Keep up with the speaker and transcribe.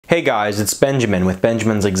Hey guys, it's Benjamin with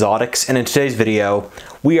Benjamin's Exotics, and in today's video,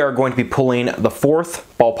 we are going to be pulling the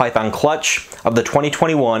fourth ball python clutch of the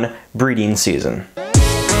 2021 breeding season.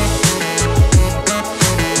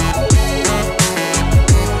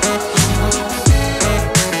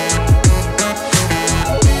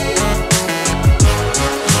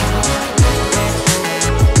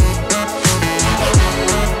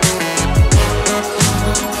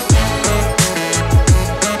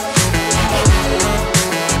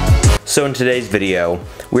 So in today's video,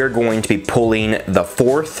 we're going to be pulling the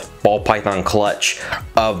fourth ball python clutch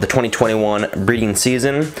of the 2021 breeding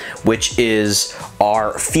season, which is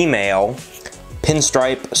our female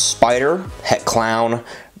pinstripe spider het clown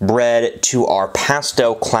bred to our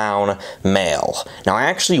pastel clown male. Now I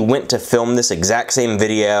actually went to film this exact same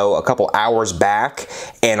video a couple hours back,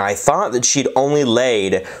 and I thought that she'd only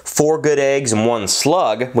laid 4 good eggs and 1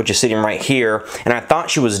 slug, which is sitting right here, and I thought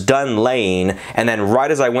she was done laying, and then right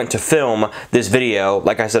as I went to film this video,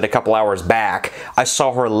 like I said a couple hours back, I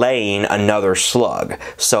saw her laying another slug.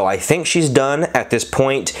 So I think she's done at this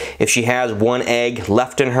point. If she has 1 egg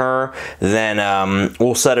left in her, then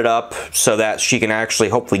we'll set it up so that she can actually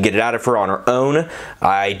hopefully get it out of her on her own.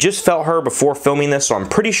 I just felt her before filming this, so I'm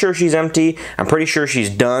pretty sure she's empty. I'm pretty sure she's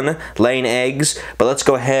done laying eggs, but let's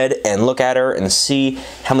go ahead and look at her and see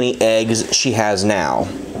how many eggs she has now.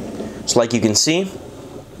 So like you can see,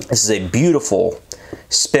 this is a beautiful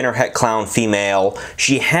spinner het clown female.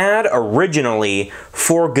 She had originally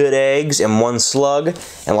 4 good eggs and 1 slug,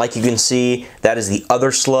 and like you can see, that is the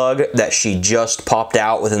other slug that she just popped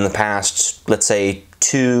out within the past, let's say,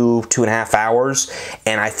 2.5 hours,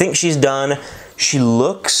 and I think she's done. She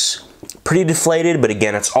looks pretty deflated, but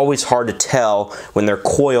again, it's always hard to tell when they're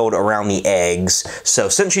coiled around the eggs. So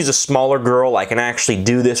since she's a smaller girl, I can actually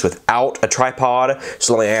do this without a tripod.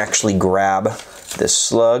 So let me actually grab this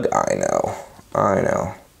slug. I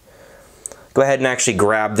know. Go ahead and actually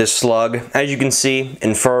grab this slug. As you can see,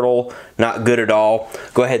 infertile, not good at all.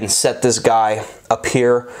 Go ahead and set this guy up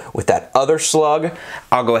here with that other slug.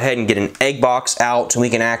 I'll go ahead and get an egg box out, and we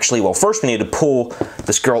can actually, well, first we need to pull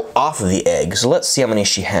this girl off of the egg. So let's see how many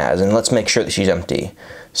she has, and let's make sure that she's empty.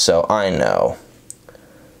 So I know.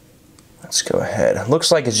 Let's go ahead.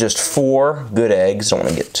 Looks like it's just 4 good eggs. Don't want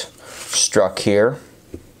to get struck here.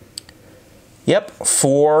 Yep,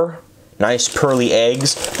 4 nice pearly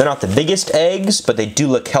eggs. They're not the biggest eggs, but they do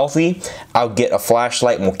look healthy. I'll get a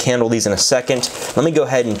flashlight and we'll candle these in a second. Let me go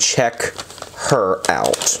ahead and check her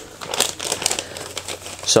out.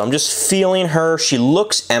 So I'm just feeling her. She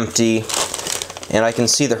looks empty, and I can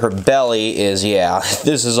see that her belly is, yeah,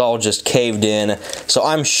 this is all just caved in. So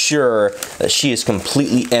I'm sure that she is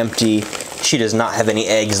completely empty. She does not have any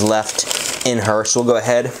eggs left in her. So we'll go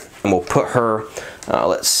ahead and we'll put her,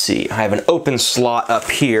 let's see, I have an open slot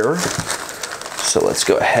up here. So let's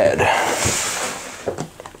go ahead.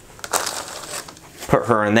 Put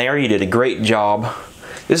her in there. You did a great job.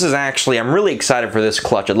 This is actually, I'm really excited for this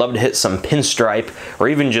clutch. I'd love to hit some pinstripe or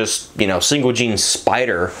even just, you know, single gene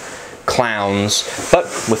spider clowns, but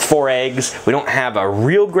with 4 eggs, we don't have a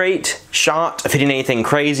real great shot of hitting anything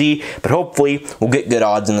crazy, but hopefully we'll get good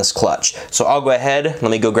odds in this clutch. So I'll go ahead,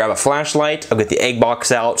 let me go grab a flashlight, I'll get the egg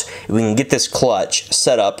box out, and we can get this clutch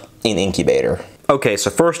set up in incubator. Okay, so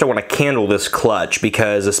first I want to candle this clutch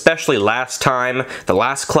because especially last time, the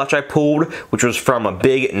last clutch I pulled, which was from a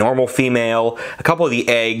big normal female, a couple of the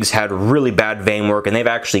eggs had really bad vein work and they've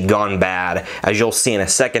actually gone bad. As you'll see in a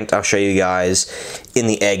second, I'll show you guys in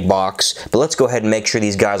the egg box. But let's go ahead and make sure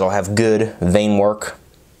these guys all have good vein work.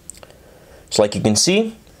 So like you can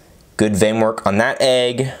see, good vein work on that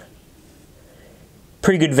egg.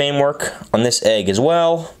 Pretty good vein work on this egg as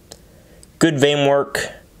well. Good vein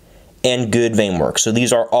work and good vein work. So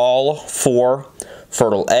these are all 4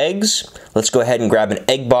 fertile eggs. Let's go ahead and grab an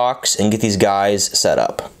egg box and get these guys set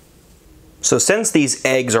up. So since these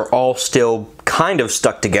eggs are all still kind of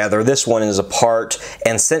stuck together, this one is apart,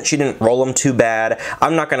 and since she didn't roll them too bad,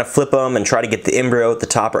 I'm not going to flip them and try to get the embryo at the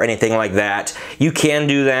top or anything like that. You can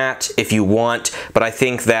do that if you want, but I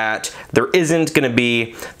think that there isn't going to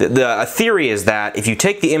be, the theory is that if you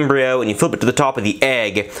take the embryo and you flip it to the top of the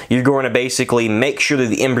egg, you're going to basically make sure that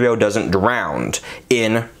the embryo doesn't drown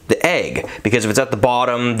in the egg, because if it's at the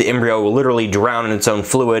bottom, the embryo will literally drown in its own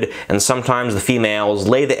fluid, and sometimes the females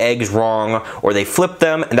lay the eggs wrong or they flip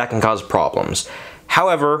them, and that can cause problems.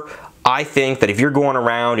 However, I think that if you're going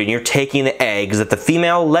around and you're taking the eggs that the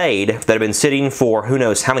female laid that have been sitting for who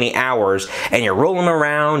knows how many hours, and you're rolling them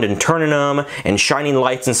around and turning them and shining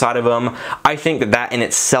lights inside of them, I think that that in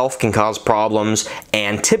itself can cause problems.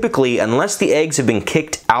 And typically, unless the eggs have been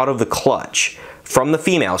kicked out of the clutch from the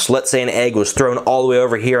female. So let's say an egg was thrown all the way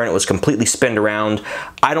over here and it was completely spinned around.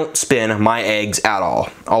 I don't spin my eggs at all.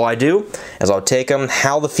 All I do is I'll take them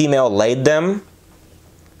how the female laid them,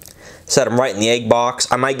 set them right in the egg box.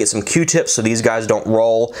 I might get some Q-tips so these guys don't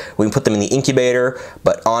roll. We can put them in the incubator,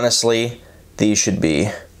 but honestly, these should be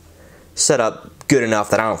set up good enough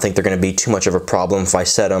that I don't think they're going to be too much of a problem if I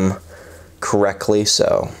set them correctly.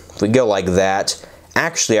 So if we go like that,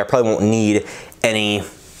 actually I probably won't need any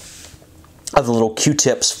of the little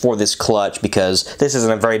Q-tips for this clutch because this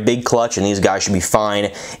isn't a very big clutch and these guys should be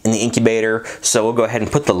fine in the incubator. So we'll go ahead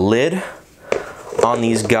and put the lid on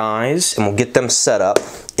these guys and we'll get them set up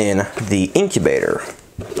in the incubator.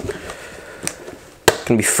 It's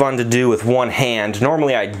gonna be fun to do with one hand.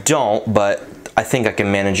 Normally I don't, but I think I can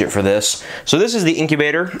manage it for this. So this is the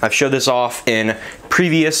incubator. I've showed this off in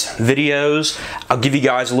previous videos. I'll give you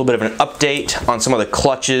guys a little bit of an update on some of the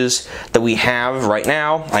clutches that we have right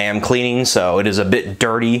now. I am cleaning, so it is a bit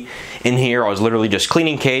dirty in here. I was literally just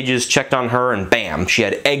cleaning cages, checked on her, and bam, she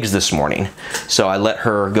had eggs this morning. So I let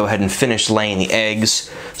her go ahead and finish laying the eggs.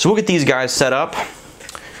 So we'll get these guys set up.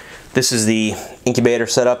 This is the incubator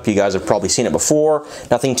setup. You guys have probably seen it before.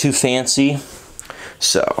 Nothing too fancy.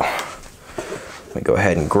 So let me go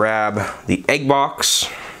ahead and grab the egg box.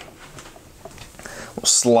 We'll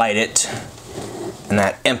slide it in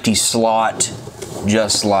that empty slot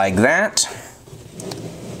just like that.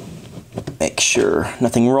 Make sure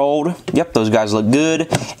nothing rolled. Yep, those guys look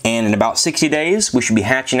good. And in about 60 days, we should be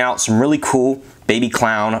hatching out some really cool baby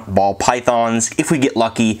clown ball pythons if we get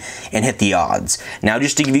lucky and hit the odds. Now,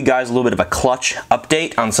 just to give you guys a little bit of a clutch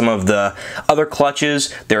update on some of the other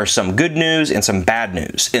clutches, there are some good news and some bad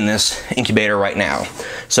news in this incubator right now.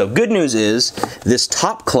 So good news is this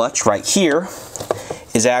top clutch right here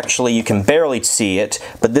is actually, you can barely see it,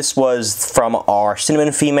 but this was from our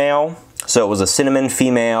cinnamon female. So it was a cinnamon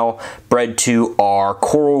female bred to our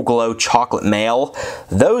coral glow chocolate male.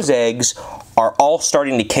 Those eggs are all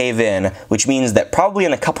starting to cave in, which means that probably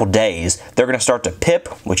in a couple days they're going to start to pip,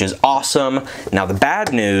 which is awesome. Now the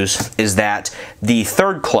bad news is that the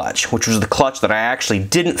third clutch, which was the clutch that I actually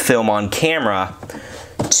didn't film on camera,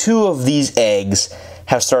 2 of these eggs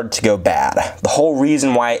have started to go bad. The whole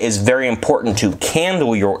reason why it is very important to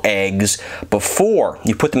candle your eggs before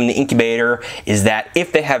you put them in the incubator is that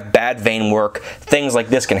if they have bad vein work, things like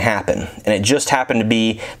this can happen. And it just happened to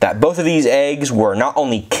be that both of these eggs were not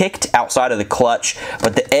only kicked outside of the clutch,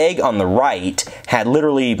 but the egg on the right had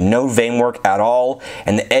literally no vein work at all,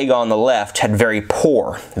 and the egg on the left had very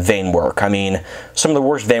poor vein work. I mean, some of the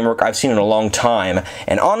worst vein work I've seen in a long time.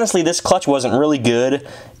 And honestly, this clutch wasn't really good.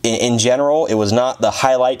 In general, it was not the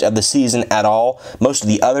highlight of the season at all. Most of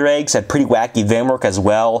the other eggs had pretty wacky vein work as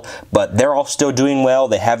well, but they're all still doing well.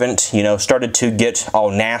 They haven't, started to get all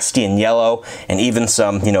nasty and yellow, and even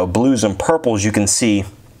some, blues and purples you can see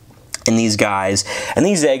in these guys. And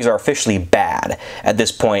these eggs are officially bad at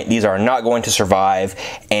this point. These are not going to survive,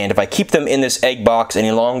 and if I keep them in this egg box any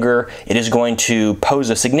longer, it is going to pose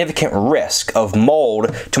a significant risk of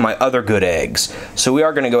mold to my other good eggs. So we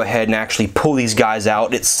are going to go ahead and actually pull these guys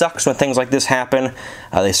out. It sucks when things like this happen.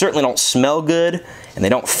 They certainly don't smell good, and they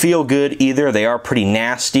don't feel good either. They are pretty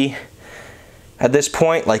nasty at this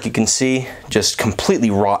point. Like you can see, just completely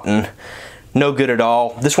rotten. No good at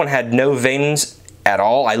all. This one had no veins at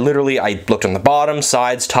all. I looked on the bottom,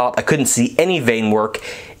 sides, top. I couldn't see any vein work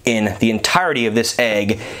in the entirety of this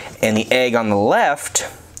egg. And the egg on the left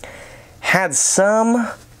had some,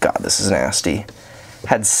 God, this is nasty,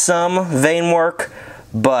 had some vein work,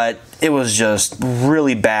 but it was just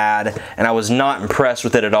really bad, and I was not impressed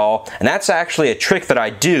with it at all. And that's actually a trick that I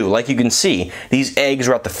do. Like you can see, these eggs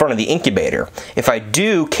are at the front of the incubator. If I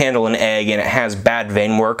do candle an egg and it has bad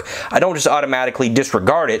vein work, I don't just automatically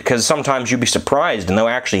disregard it, because sometimes you'd be surprised and they'll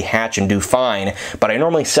actually hatch and do fine. But I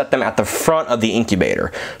normally set them at the front of the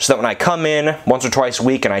incubator, so that when I come in once or twice a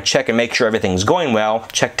week and I check and make sure everything's going well,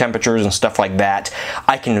 check temperatures and stuff like that,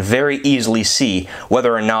 I can very easily see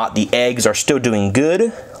whether or not the eggs are still doing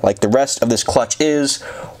good, like the rest of this clutch is,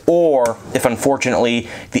 or if unfortunately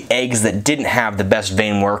the eggs that didn't have the best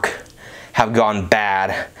vein work have gone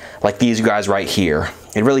bad, like these guys right here.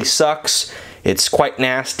 It really sucks. It's quite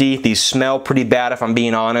nasty. These smell pretty bad if I'm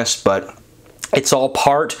being honest, but it's all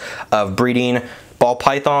part of breeding ball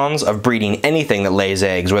pythons, of breeding anything that lays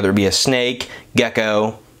eggs, whether it be a snake,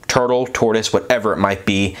 gecko, turtle, tortoise, whatever it might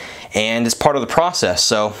be. and it's part of the process.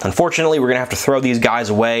 So unfortunately, we're gonna have to throw these guys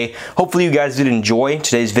away. Hopefully you guys did enjoy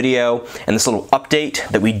today's video and this little update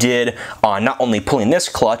that we did on not only pulling this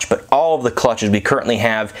clutch, but all of the clutches we currently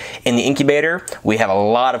have in the incubator. We have a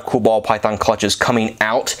lot of cool ball python clutches coming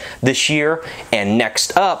out this year. And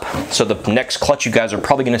next up, so the next clutch you guys are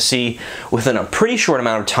probably gonna see within a pretty short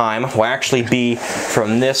amount of time will actually be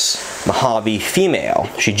from this Mojave female.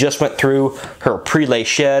 She just went through her pre-lay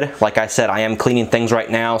shed. Like I said, I am cleaning things right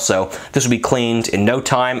now, so this will be cleaned in no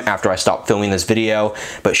time after I stop filming this video.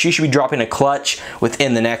 But she should be dropping a clutch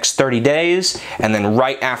within the next 30 days. And then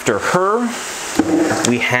right after her,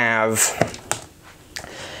 we have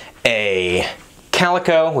a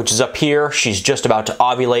calico, which is up here. She's just about to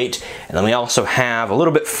ovulate. And then we also have a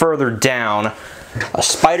little bit further down a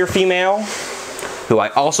spider female, who I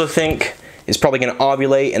also think is probably going to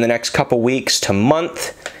ovulate in the next couple weeks to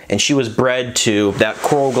month. And she was bred to that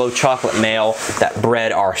Coral Glow chocolate male that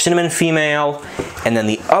bred our cinnamon female. And then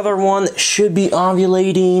the other one that should be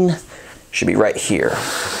ovulating should be right here.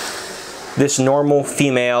 This normal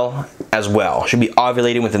female as well should be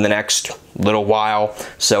ovulating within the next little while.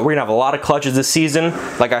 So we're gonna have a lot of clutches this season.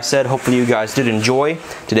 Like I said, hopefully you guys did enjoy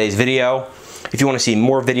today's video. If you want to see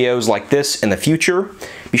more videos like this in the future,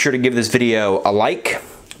 be sure to give this video a like.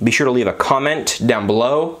 Be sure to leave a comment down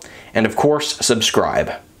below, and of course,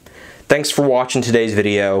 subscribe. Thanks for watching today's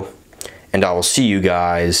video, and I will see you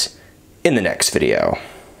guys in the next video.